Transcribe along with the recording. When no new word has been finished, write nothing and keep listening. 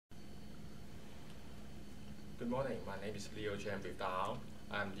Good morning. My name is Leo Chiang with Dow.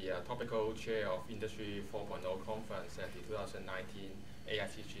 I'm the topical chair of Industry 4.0 conference at the 2019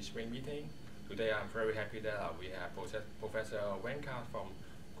 AIChE spring meeting. Today, I'm very happy that we have Professor Venkat from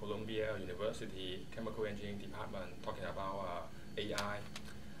Columbia University Chemical Engineering Department talking about AI.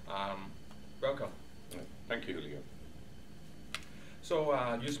 Welcome. Thank you, Leo.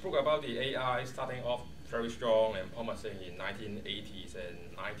 So you spoke about the AI starting off very strong and promising in 1980s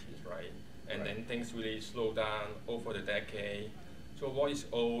and 90s, right? And then things really slowed down over the decade. So what is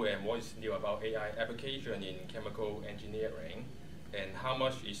old and what is new about AI application in chemical engineering? And how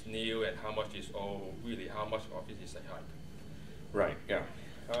much is new and how much is old? Really, how much of it is a hype? Right, yeah.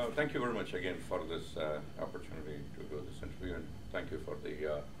 Thank you very much again for this opportunity to do this interview, and thank you for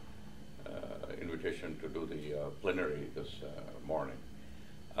the invitation to do the plenary this morning.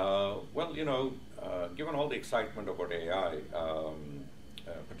 Well, you know, given all the excitement about AI,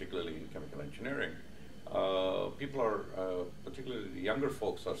 particularly in chemical engineering, people are, particularly the younger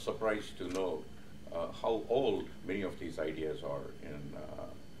folks, are surprised to know how old many of these ideas are in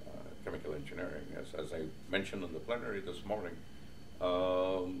chemical engineering. As I mentioned in the plenary this morning,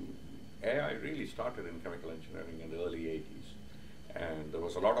 AI really started in chemical engineering in the early 80s. And there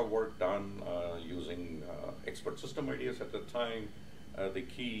was a lot of work done using expert system ideas at the time. The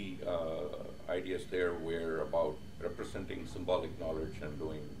key ideas there were about representing symbolic knowledge and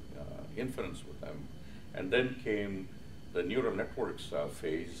doing inference with them. And then came the neural networks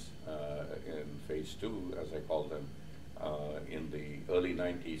phase, in phase 2, as I call them, in the early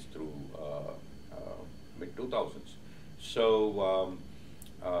 90s through mid-2000s. So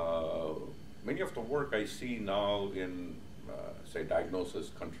many of the work I see now in, say, diagnosis,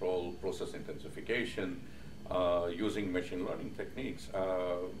 control, process intensification, using machine learning techniques,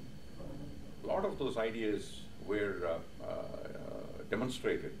 a lot of those ideas were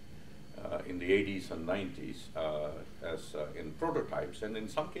demonstrated in the 80s and 90s as in prototypes, and in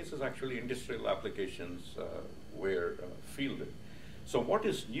some cases actually industrial applications were fielded. So what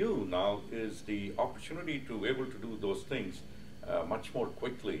is new now is the opportunity to be able to do those things much more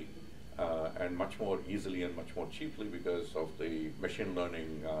quickly and much more easily and much more cheaply because of the machine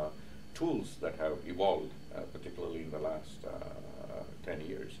learning tools that have evolved, particularly in the last 10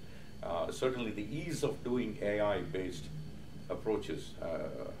 years. Certainly the ease of doing AI-based approaches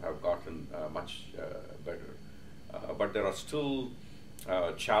have gotten much better. But there are still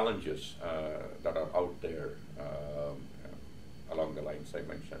challenges that are out there along the lines I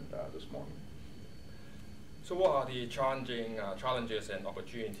mentioned this morning. So what are the challenges and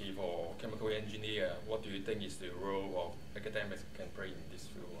opportunity for chemical engineer? What do you think is the role of academics can play in this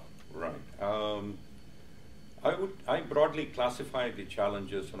field? Right. I broadly classify the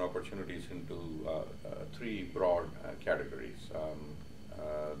challenges and opportunities into three broad categories.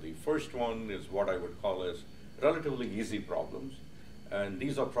 The first one is what I would call as relatively easy problems. And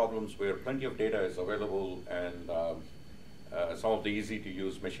these are problems where plenty of data is available and some of the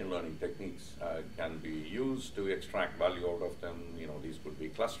easy-to-use machine learning techniques can be used to extract value out of them. You know, these could be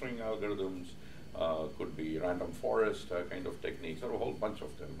clustering algorithms, could be random forest kind of techniques. There are a whole bunch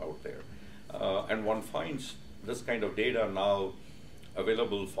of them out there. And one finds this kind of data now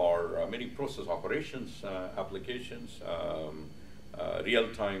available for many process operations applications,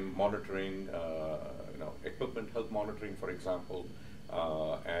 real-time monitoring, equipment health monitoring, for example,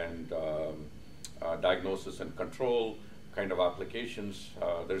 and diagnosis and control kind of applications.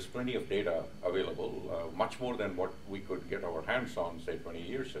 There's plenty of data available, much more than what we could get our hands on, say, 20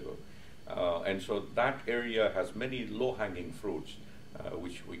 years ago. And so that area has many low-hanging fruits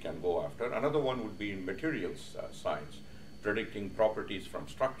which we can go after. Another one would be in materials science, predicting properties from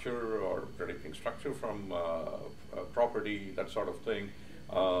structure or predicting structure from property, that sort of thing.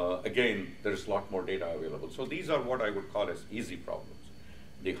 Again, there's a lot more data available. So these are what I would call as easy problems.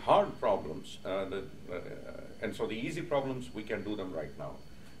 The hard problems, and so the easy problems, we can do them right now.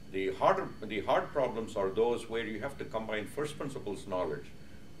 The hard problems are those where you have to combine first principles knowledge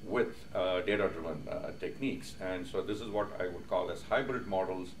with data-driven techniques. And so this is what I would call as hybrid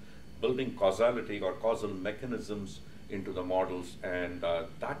models, building causality or causal mechanisms into the models, and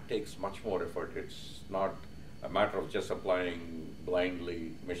that takes much more effort. It's not a matter of just applying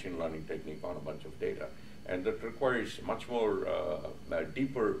blindly machine learning technique on a bunch of data. And that requires much more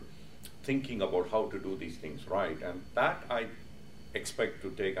deeper thinking about how to do these things right. And that I expect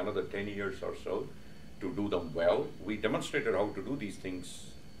to take another 10 years or so to do them well. We demonstrated how to do these things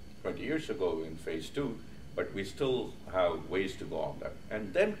 20 years ago in phase 2, but we still have ways to go on that.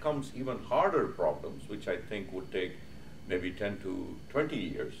 And then comes even harder problems, which I think would take maybe 10 to 20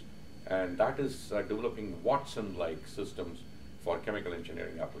 years. And that is developing Watson-like systems for chemical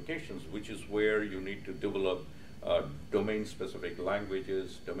engineering applications, which is where you need to develop domain-specific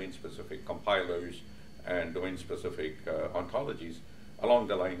languages, domain-specific compilers, and domain-specific ontologies along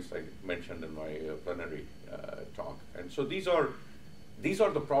the lines I mentioned in my plenary talk. And so these are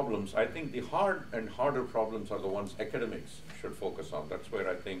the problems. I think the hard and harder problems are the ones academics should focus on. That's where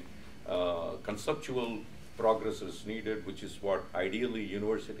I think conceptual progress is needed, which is what ideally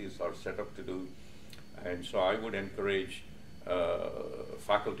universities are set up to do. And so I would encourage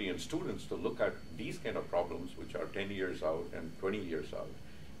faculty and students to look at these kind of problems, which are 10 years out and 20 years out,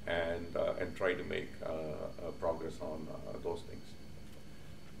 and try to make progress on those things.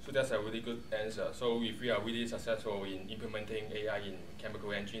 So that's a really good answer. So if we are really successful in implementing AI in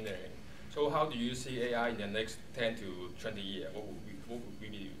chemical engineering, so how do you see AI in the next 10 to 20 years? What would we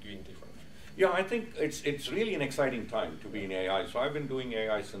be doing different? Yeah, I think it's really an exciting time to be in AI. So I've been doing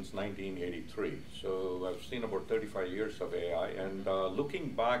AI since 1983. So I've seen about 35 years of AI. And looking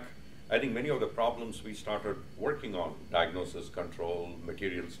back, I think many of the problems we started working on, diagnosis, control,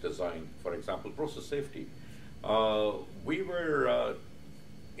 materials design, for example, process safety, we were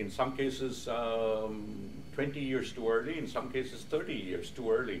in some cases 20 years too early, in some cases 30 years too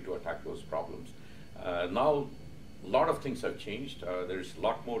early to attack those problems. Now, a lot of things have changed. There's a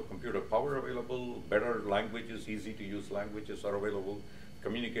lot more computer power available, better languages, easy to use languages are available,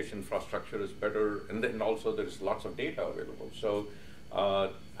 communication infrastructure is better, and then also there's lots of data available. So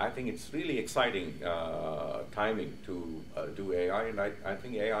I think it's really exciting timing to do AI, and I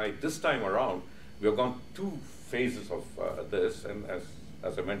think AI this time around, we have gone two phases of this, and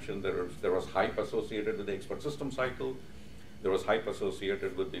as I mentioned, there was hype associated with the expert system cycle. There was hype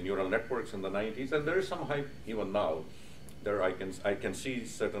associated with the neural networks in the 90s, and there is some hype even now. I can see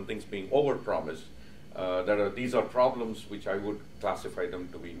certain things being overpromised. These are problems which I would classify them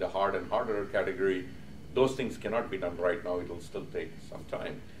to be in the hard and harder category. Those things cannot be done right now. It will still take some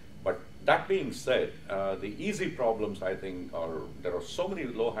time. But that being said, the easy problems, I think, there are so many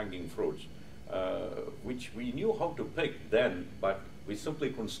low-hanging fruits, which we knew how to pick then, but we simply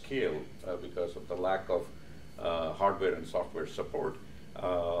couldn't scale because of the lack of hardware and software support.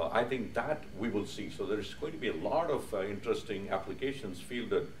 I think that we will see. So there's going to be a lot of interesting applications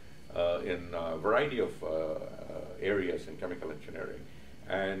fielded in a variety of areas in chemical engineering.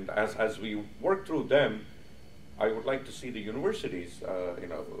 And as we work through them, I would like to see the universities,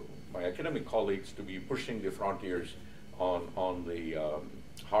 my academic colleagues, to be pushing the frontiers on the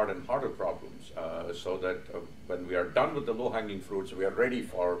hard and harder problems, so that when we are done with the low-hanging fruits, we are ready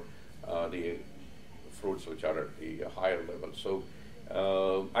for the fruits which are at the higher level. So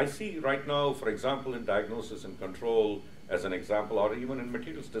I see right now, for example, in diagnosis and control, as an example, or even in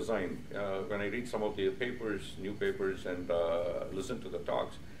materials design, when I read some of the papers, new papers, and listen to the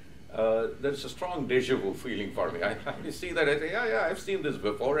talks, there's a strong deja vu feeling for me. I see that, I say, yeah, I've seen this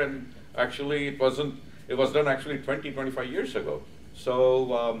before, and actually it was done actually 20, 25 years ago.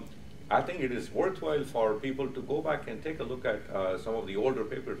 So I think it is worthwhile for people to go back and take a look at some of the older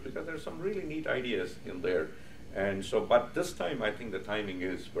papers, because there's some really neat ideas in there. And so, but this time I think the timing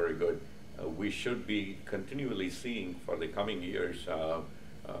is very good. We should be continually seeing for the coming years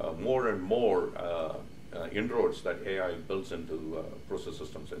more and more inroads that AI builds into process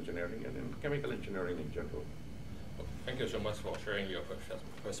systems engineering and in chemical engineering in general. Thank you so much for sharing your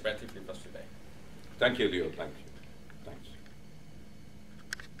perspective with us today. Thank you, Leo. Thank you. Thanks.